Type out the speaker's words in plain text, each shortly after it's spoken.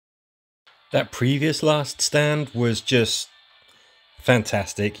That previous last stand was just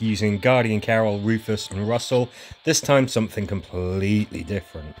fantastic, using Guardian Carol, Rufus and Russell. This time something completely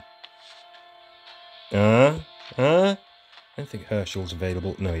different. I don't think Herschel's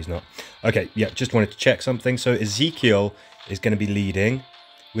available. No, he's not. Okay, yeah, just wanted to check something. So Ezekial is going to be leading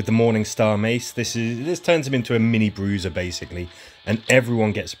with the Morning Star Mace. This turns him into a mini bruiser, basically. And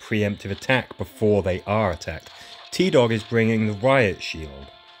everyone gets a preemptive attack before they are attacked. T-Dog is bringing the Riot Shield.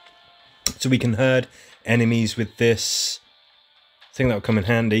 So we can herd enemies with this. I think that would come in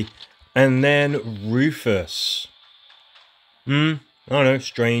handy. And then Rufus. I don't know,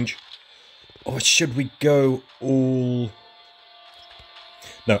 strange. Or should we go all...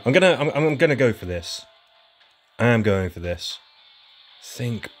 No, I'm gonna go for this. I am going for this.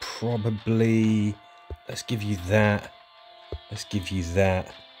 Think probably... Let's give you that. Let's give you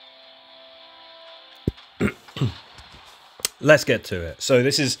that. Let's get to it. So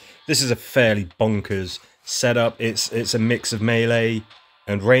this is a fairly bonkers setup. It's a mix of melee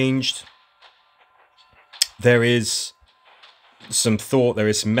and ranged. There is some thought, there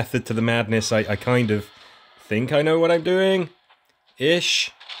is some method to the madness. I kind of think I know what I'm doing.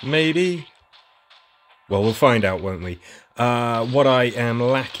 Ish, maybe. Well, we'll find out, won't we? What I am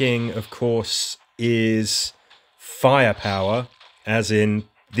lacking, of course, is firepower, as in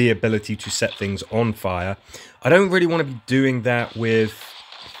the ability to set things on fire. I don't really want to be doing that with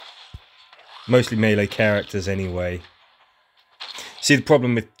mostly melee characters anyway. See, the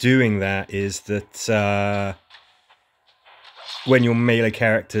problem with doing that is that when your melee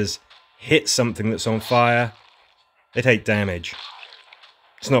characters hit something that's on fire, they take damage.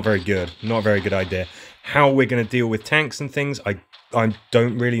 It's not very good. Not a very good idea. How we're going to deal with tanks and things, I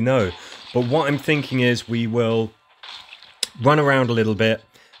don't really know. But what I'm thinking is we will run around a little bit,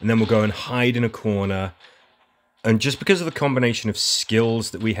 and then we'll go and hide in a corner. And just because of the combination of skills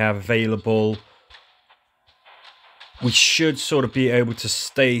that we have available, we should sort of be able to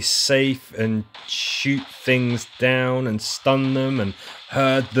stay safe and shoot things down and stun them and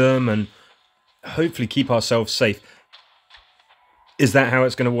herd them and hopefully keep ourselves safe. Is that how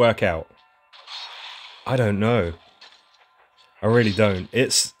it's going to work out? I don't know. I really don't.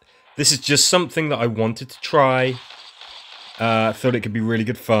 This is just something that I wanted to try. I thought it could be really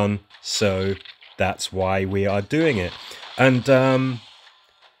good fun, so that's why we are doing it. And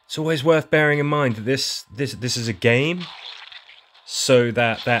it's always worth bearing in mind that this is a game, so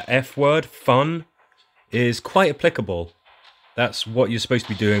that F word, fun, is quite applicable. That's what you're supposed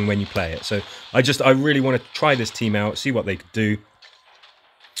to be doing when you play it. So I really want to try this team out, see what they could do.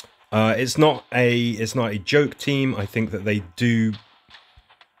 It's not a joke team. I think that they do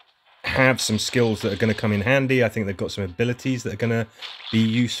have some skills that are going to come in handy. I think they've got some abilities that are going to be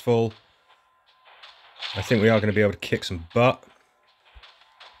useful. I think we are going to be able to kick some butt.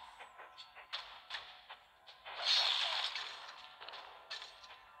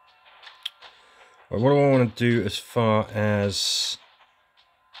 Right, what do I want to do as far as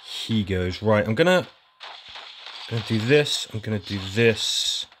he goes? Right, I'm gonna do this. I'm gonna do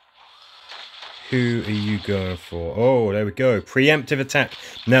this. Who are you going for? Oh, there we go. Preemptive attack.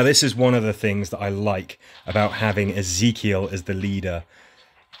 Now, this is one of the things that I like about having Ezekiel as the leader.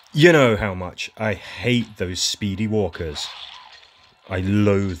 You know how much I hate those speedy walkers. I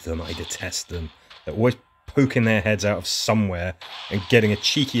loathe them. I detest them. They're always poking their heads out of somewhere and getting a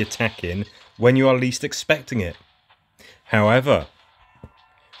cheeky attack in when you are least expecting it. However,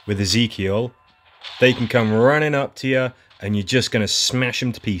 with Ezekiel, they can come running up to you and you're just going to smash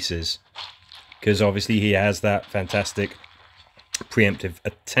them to pieces. Because obviously he has that fantastic preemptive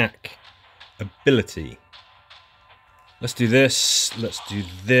attack ability. Let's do this. Let's do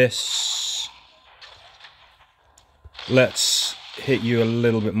this. Let's hit you a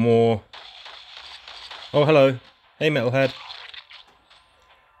little bit more. Oh, hello. Hey, Metalhead.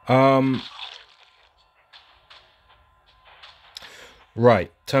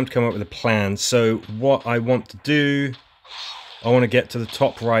 Right. Time to come up with a plan. So what I want to do... I want to get to the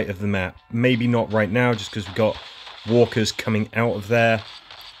top right of the map. Maybe not right now, just because we've got walkers coming out of there.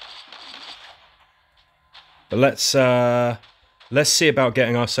 But let's see about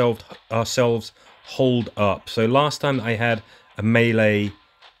getting ourselves holed up. So last time I had a melee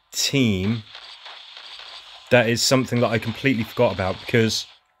team, that is something that I completely forgot about, because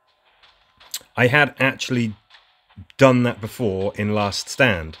I had actually done that before in Last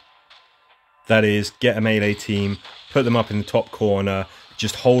Stand. That is, get a melee team, put them up in the top corner,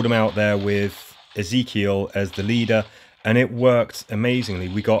 just hold them out there with Ezekiel as the leader, and it worked amazingly.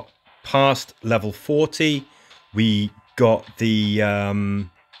 We got past level 40, we got the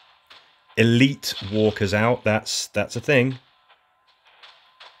elite walkers out, that's a thing.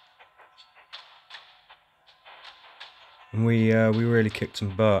 And we really kicked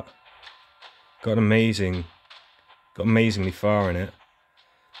some butt. Got amazingly far in it.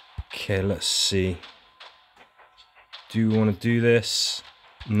 Okay, let's see. Do we want to do this?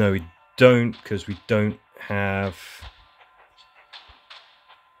 No, we don't, because we don't have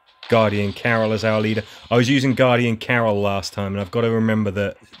Guardian Carol as our leader. I was using Guardian Carol last time, and I've got to remember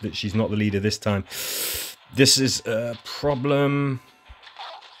that she's not the leader this time. This is a problem.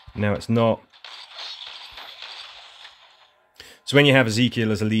 No, it's not. So when you have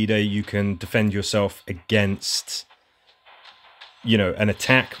Ezekiel as a leader, you can defend yourself against, you know, an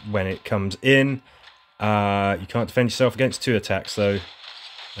attack when it comes in. You can't defend yourself against 2 attacks, though.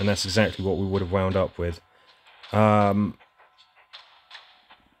 And that's exactly what we would have wound up with.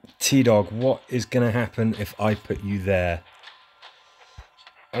 T-Dog, what is going to happen if I put you there?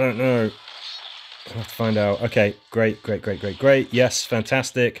 I don't know. I'll have to find out. Okay, great. Yes,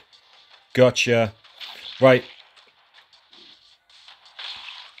 fantastic. Gotcha. Right.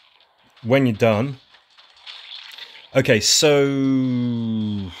 When you're done. Okay, so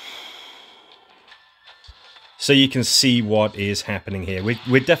you can see what is happening here.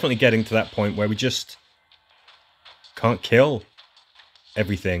 We're definitely getting to that point where we just can't kill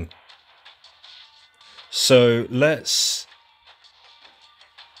everything. So let's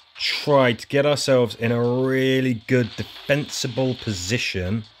try to get ourselves in a really good defensible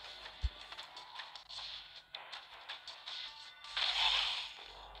position.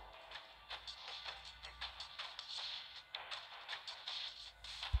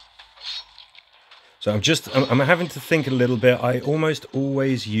 So I'm having to think a little bit. I almost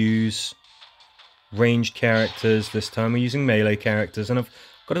always use ranged characters. This time we're using melee characters, and I've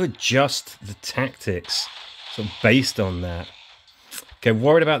got to adjust the tactics sort of based on that. Okay,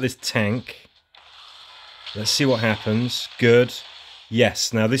 worried about this tank. Let's see what happens. Good.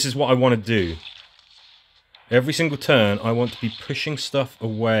 Yes, now this is what I want to do. Every single turn, I want to be pushing stuff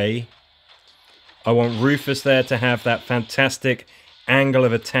away. I want Rufus there to have that fantastic angle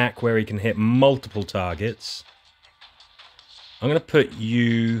of attack where he can hit multiple targets. I'm going to put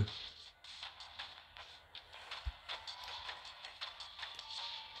you...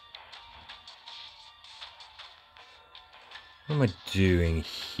 What am I doing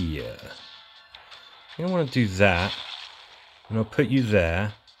here? I don't want to do that. And I'll put you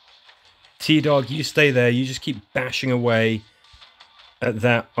there. T-Dog, you stay there. You just keep bashing away at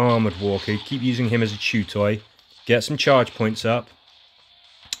that armored walker. Keep using him as a chew toy. Get some charge points up.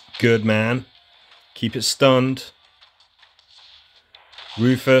 Good, man. Keep it stunned.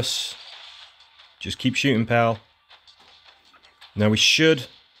 Rufus. Just keep shooting, pal. Now we should...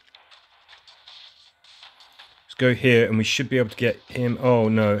 Let's go here, and we should be able to get him... Oh,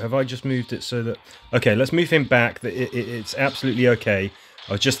 no. Have I just moved it so that... Okay, let's move him back. It's absolutely okay.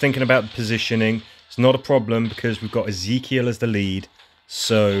 I was just thinking about the positioning. It's not a problem because we've got Ezekiel as the lead.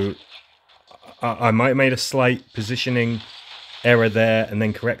 So I might have made a slight positioning error there and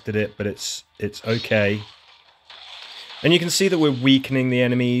then corrected it, but it's okay. And you can see that we're weakening the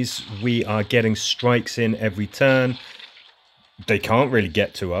enemies. We are getting strikes in every turn. They can't really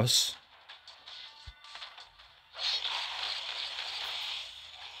get to us.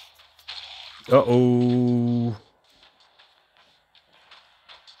 Uh-oh.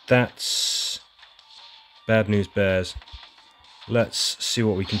 That's bad news, bears. Let's see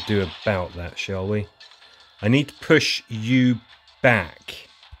what we can do about that, shall we? I need to push you back.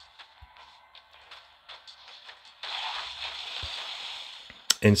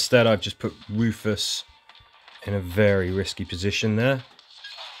 Instead, I've just put Rufus in a very risky position there.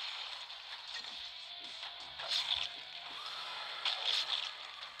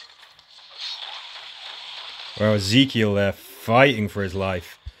 Well, Ezekiel there fighting for his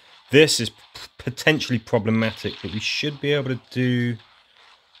life. This is potentially problematic, but we should be able to do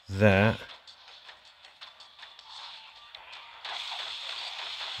that.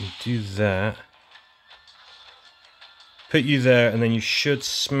 You do that. Put you there, and then you should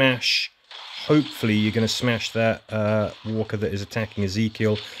smash. Hopefully, you're going to smash that walker that is attacking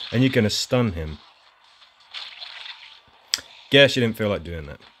Ezekiel, and you're going to stun him. Guess you didn't feel like doing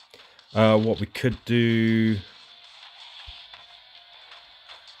that. What we could do...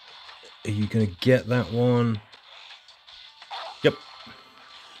 Are you going to get that one? Yep.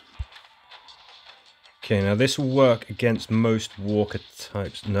 Okay, now this will work against most walker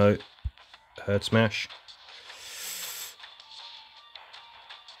types. No. Herd smash.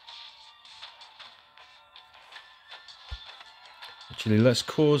 Actually, let's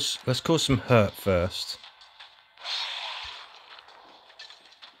cause some hurt first.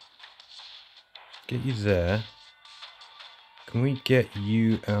 Get you there. Can we get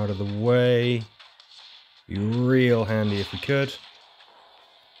you out of the way? Be real handy if we could.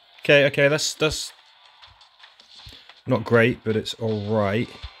 Okay, okay, that's not great, but it's alright.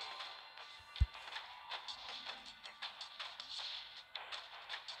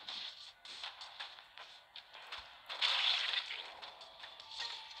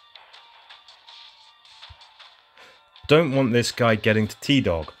 Don't want this guy getting to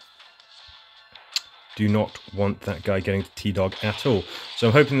T-Dog. Do not want that guy getting to T-Dog at all. So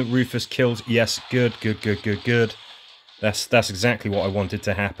I'm hoping that Rufus kills. Yes, good, good, good, good, good. That's exactly what I wanted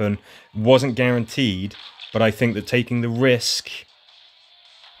to happen. Wasn't guaranteed, but I think that taking the risk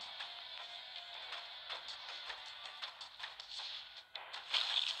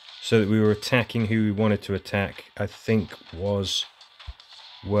so that we were attacking who we wanted to attack, I think was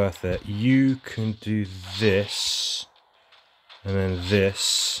worth it. You can do this, and then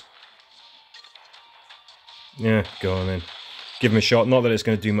this. Yeah, go on then. Give him a shot. Not that it's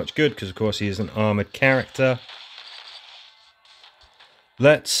going to do much good, because of course he is an armoured character.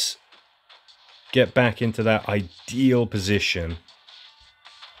 Let's get back into that ideal position.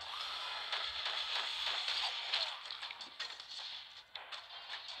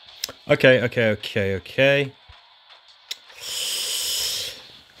 Okay, okay, okay, okay.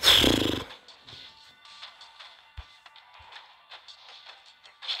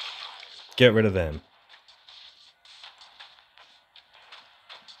 Get rid of them.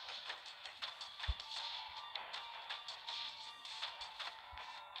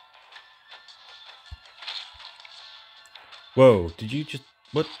 Whoa, did you just...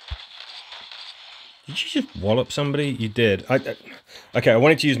 what? Did you just wallop somebody? You did. Okay, I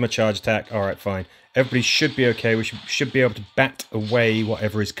wanted to use my charge attack. Alright, fine. Everybody should be okay. We should be able to bat away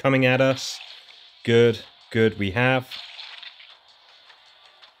whatever is coming at us. Good, good, we have.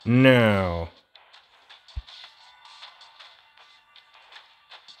 Now...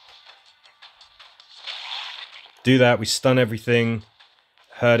 do that, we stun everything.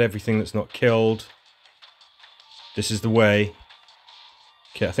 Hurt everything that's not killed. This is the way.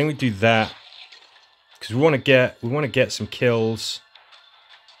 Okay, I think we do that. Because we want to get some kills.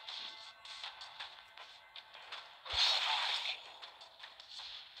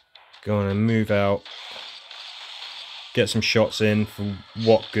 Go on and move out. Get some shots in for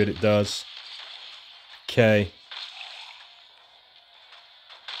what good it does. Okay.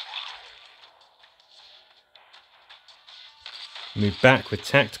 Move back with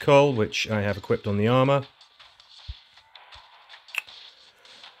tactical, which I have equipped on the armor.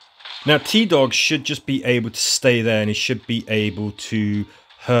 Now T-Dog should just be able to stay there, and he should be able to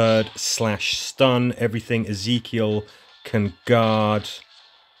herd/stun everything. Ezekiel can guard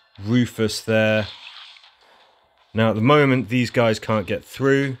Rufus there. Now at the moment these guys can't get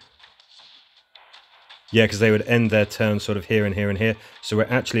through. Yeah, because they would end their turn sort of here and here and here. So we're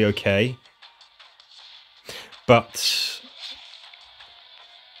actually okay. But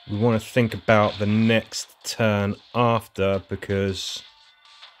we want to think about the next turn after, because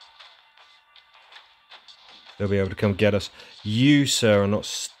they'll be able to come get us. You, sir, are not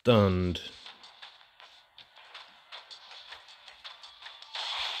stunned.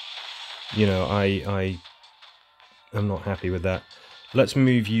 You know, I'm not happy with that. Let's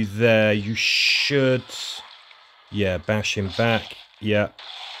move you there. You should... yeah, bash him back. Yeah.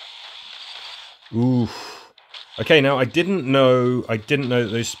 Oof. Okay, now I didn't know that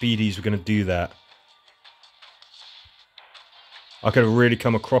those speedies were going to do that. I could have really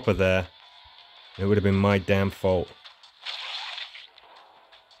come a cropper there. It would have been my damn fault.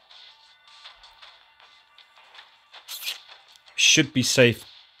 Should be safe.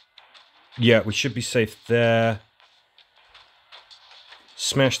 Yeah, we should be safe there.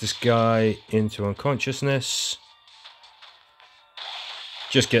 Smash this guy into unconsciousness.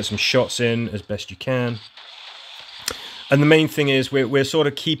 Just get some shots in as best you can. And the main thing is we're sort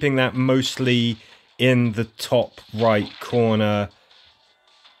of keeping that mostly in the top right corner,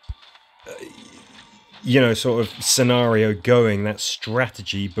 you know, sort of scenario going, that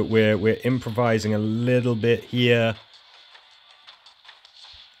strategy, but we're improvising a little bit here.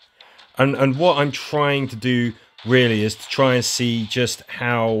 And what I'm trying to do really is to try and see just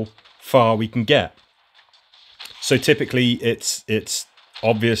how far we can get. So typically it's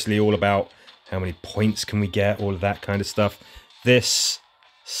obviously all about how many points can we get, all of that kind of stuff. This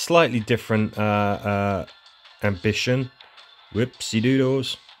slightly different ambition. Whoopsie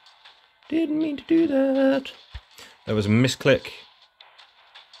doodles. Didn't mean to do that. That was a misclick.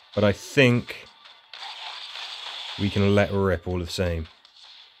 But I think we can let rip all the same.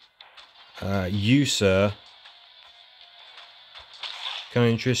 You, sir. Can I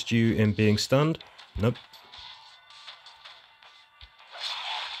interest you in being stunned? Nope.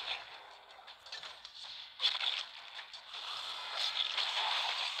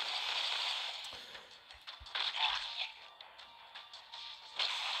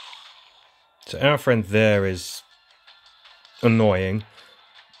 So our friend there is annoying.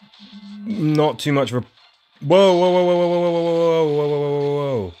 Not too much of a... Whoa, whoa, whoa, whoa, whoa, whoa, whoa, whoa, whoa, whoa,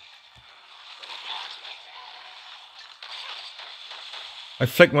 whoa, whoa. I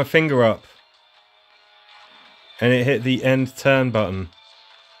flicked my finger up. And it hit the end turn button.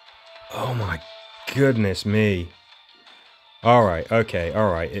 Oh my goodness me. Alright, okay,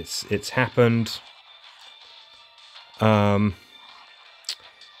 alright. It's happened.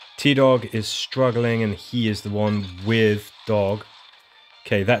 T-Dog is struggling and he is the one with Dog.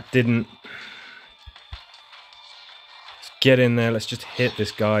 Okay, that didn't... Let's get in there. Let's just hit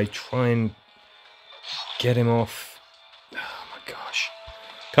this guy. Try and get him off. Oh my gosh.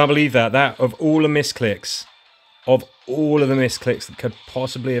 Can't believe that. That, of all the misclicks, of all of the misclicks that could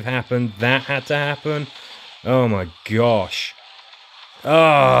possibly have happened, that had to happen. Oh my gosh.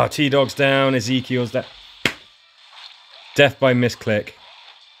 Ah, T-Dog's down. Ezekiel's down. Death by misclick.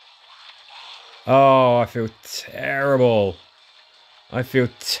 Oh, I feel terrible. I feel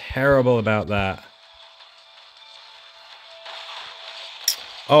terrible about that.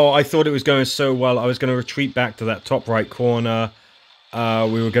 Oh, I thought it was going so well. I was going to retreat back to that top right corner. We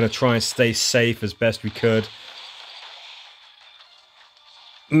were going to try and stay safe as best we could.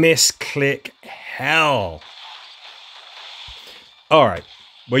 Misclick hell. Alright.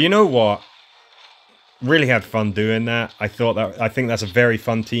 Well, you know what? Really had fun doing that. I think that's a very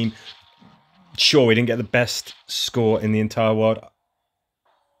fun team. Sure, we didn't get the best score in the entire world.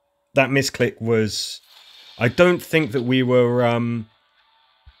 That misclick was... I don't think that we were... I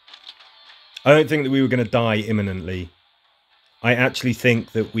don't think that we were going to die imminently. I actually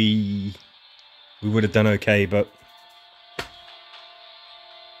think that we would have done okay, but...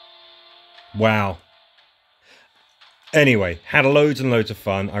 Wow. Anyway, had loads and loads of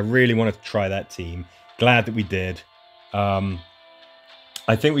fun. I really wanted to try that team. Glad that we did.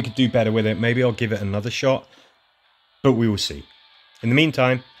 I think we could do better with it. Maybe I'll give it another shot, but we will see. In the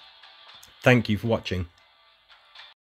meantime, thank you for watching.